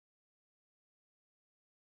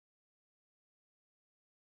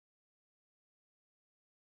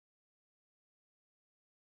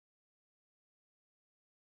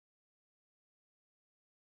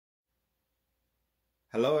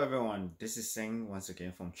Hello everyone, this is Singh once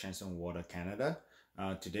again from Chanson Water Canada.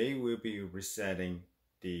 Today we'll be resetting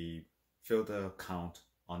the filter count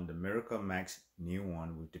on the Miracle Max new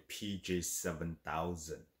one with the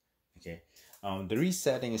PJ7000. Okay, the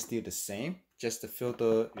resetting is still the same, just the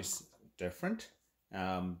filter is different.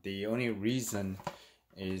 The only reason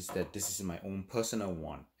is that this is my own personal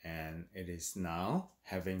one and it is now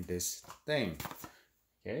having this thing.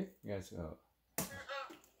 Okay, you guys go.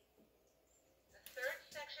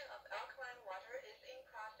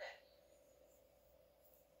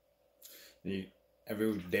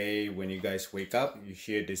 Every day when you guys wake up, you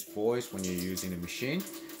hear this voice when you're using the machine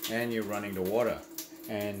and you're running the water.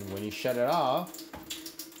 And when you shut it off,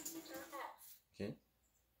 okay,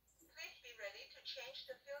 please be ready to change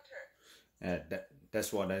the filter.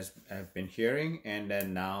 That's what I've been hearing, and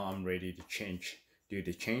then now I'm ready to do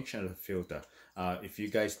the change of the filter. If you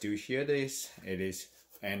guys do hear this, it is,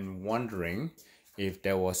 and wondering if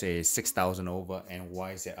there was a 6,000 over and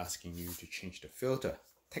why is it asking you to change the filter.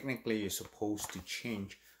 Technically, you're supposed to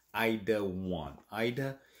change either one,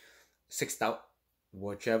 either 6,000,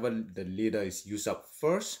 whichever the liter is used up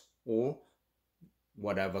first, or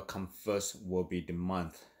whatever comes first will be the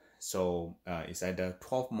month. So it's either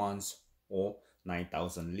 12 months or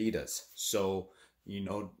 9,000 liters. So you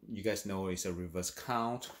guys know it's a reverse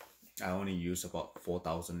count. I only use about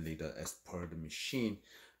 4,000 liters as per the machine,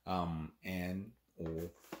 and or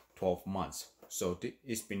 12 months. So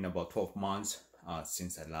it's been about 12 months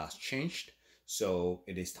since I last changed, so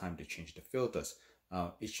it is time to change the filters.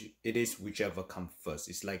 It is whichever comes first.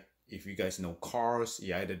 It's like, if you guys know cars,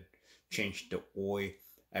 you either change the oil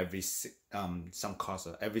every some cars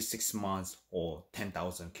are every 6 months or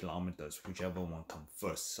 10,000 kilometers, whichever one comes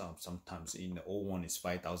first. Sometimes in the old one is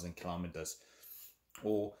 5,000 kilometers,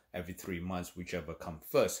 or every 3 months, whichever comes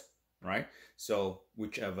first, right? So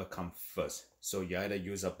whichever comes first. So you either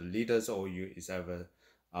use up the liters, or it's either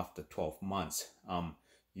after 12 months.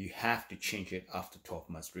 You have to change it after 12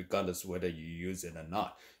 months, regardless whether you use it or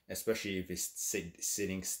not, especially if it's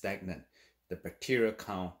sitting stagnant. The bacteria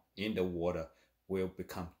count in the water will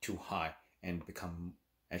become too high and become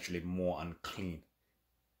actually more unclean.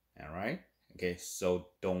 All right, okay, so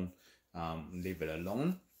don't leave it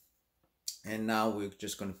alone. And now we're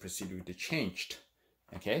just going to proceed with the changed,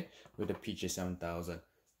 okay, with the PJ7000.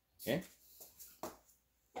 Okay,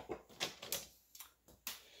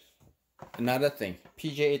 another thing,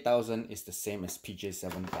 PJ8000 is the same as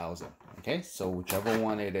PJ7000. Okay, so whichever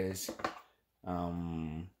one it is,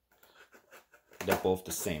 they're both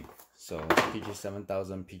the same. So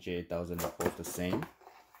PJ7000, PJ8000 are both the same.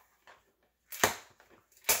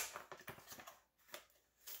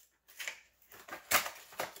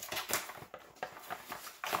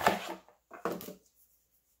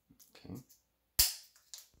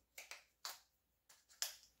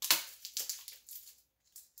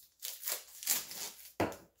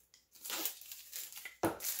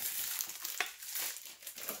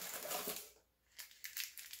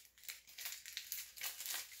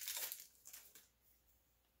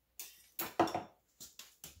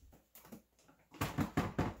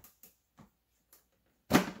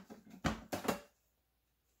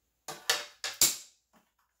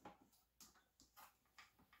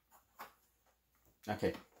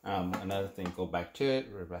 Okay, another thing, go back to it,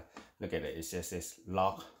 look at it, it just says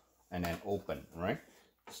lock and then open, right?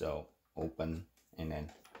 So open and then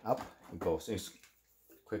up it goes. It's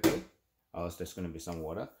quickly, or else there's going to be some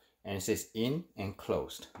water. And it says in and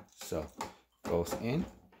closed, so goes in,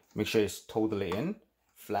 make sure it's totally in,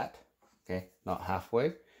 flat, okay, not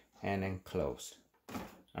halfway, and then closed.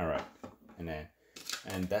 All right,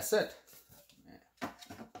 and that's it.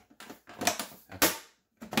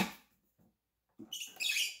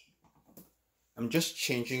 I'm just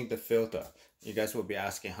changing the filter. You guys will be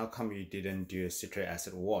asking, how come you didn't do a citric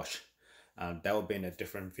acid wash? That will be in a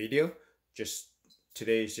different video. Just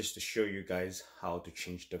today is just to show you guys how to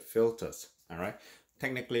change the filters. All right.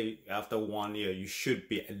 Technically, after 1 year, you should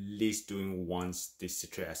be at least doing once the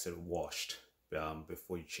citric acid washed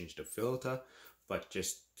before you change the filter. But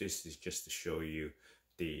this is just to show you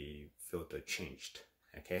the filter changed.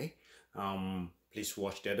 Okay. Please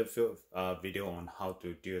watch the other video on how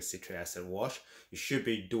to do a citric acid wash. You should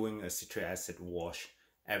be doing a citric acid wash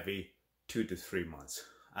every 2 to 3 months.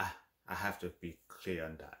 I have to be clear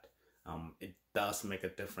on that. It does make a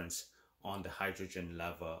difference on the hydrogen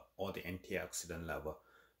level or the antioxidant level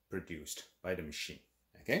produced by the machine.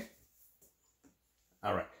 Okay.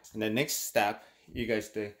 All right. And the next step, you guys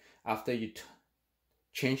do after you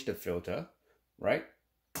change the filter, right?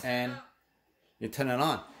 And you turn it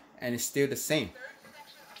on, and it's still the same,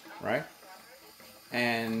 right?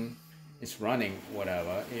 And it's running,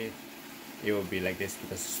 whatever, it will be like this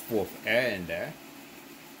because it's full of air in there.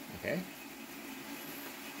 Okay.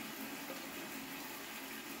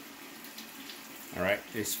 All right,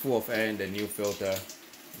 it's full of air in the new filter.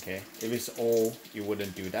 Okay, if it's old, you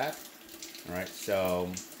wouldn't do that. All right, so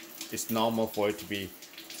it's normal for it to be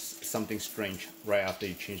something strange right after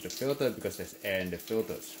you change the filter because there's air in the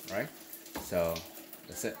filters, right? So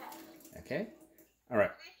that's it. Okay. All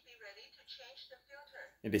right.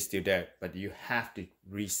 It is still there, but you have to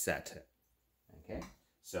reset it. Okay.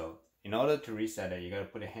 So in order to reset it, you gotta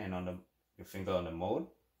put your finger on the mode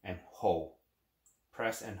and hold.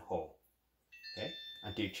 Press and hold. Okay.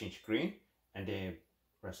 Until you change green, and then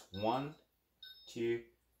press 1, 2,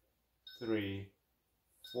 3,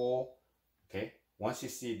 4. Okay. Once you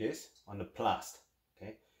see this on the plus,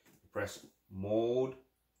 okay, press mode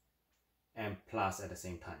and plus at the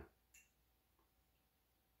same time.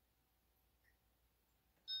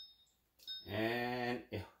 And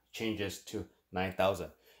it changes to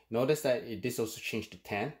 9,000. Notice that this also changed to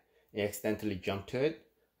 10. It accidentally jumped to it,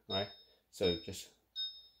 right? So just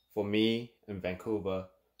for me in Vancouver,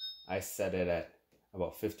 I set it at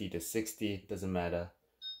about 50 to 60, doesn't matter.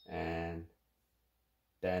 And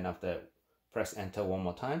then after, press enter one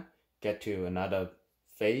more time, get to another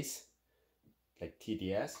phase like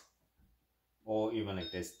TDS, or even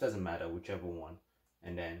like this, doesn't matter, whichever one,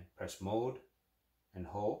 and then press mode and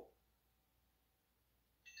hold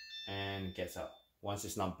and gets out. Once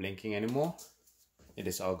it's not blinking anymore, it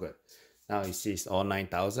is all good. Now you see it's all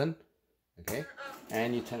 9,000. Okay,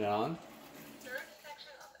 and you turn it on. Third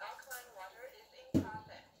section of alkaline water is in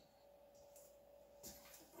process.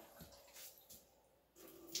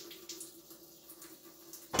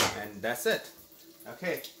 And that's it.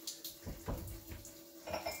 Okay.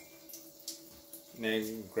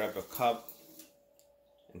 Then grab a cup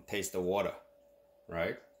and taste the water,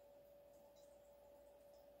 right?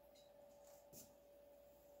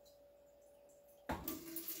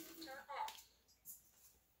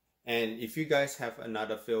 And if you guys have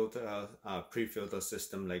another filter, pre-filter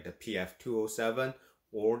system like the PF207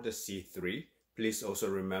 or the C3, please also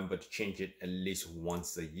remember to change it at least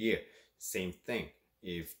once a year. Same thing,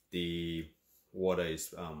 if the water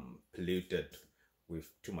is polluted with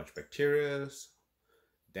too much bacteria,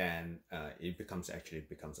 then it becomes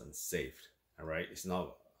unsafe. All right, it's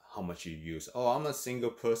not how much you use. Oh, I'm a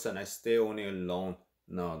single person, I stay only alone.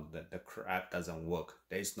 No, the crap doesn't work.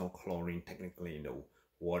 There is no chlorine technically in the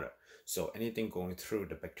water, so anything going through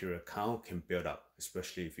the bacterial count can build up,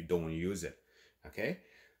 especially if you don't use it. Okay.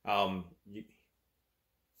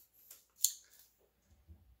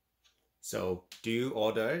 So do you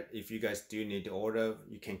order? If you guys do need to order,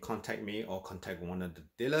 you can contact me or contact one of the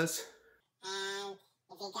dealers. And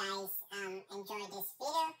if you guys enjoyed this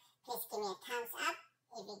video, please give me a thumbs up.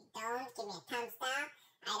 If you don't, give me a thumbs down.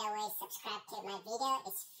 Either way, subscribe to my video.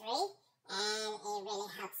 It's free and it really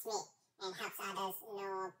helps me and helps others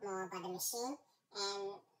know more about the machine.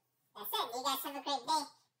 And that's it. You guys have a great day.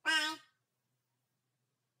 Bye.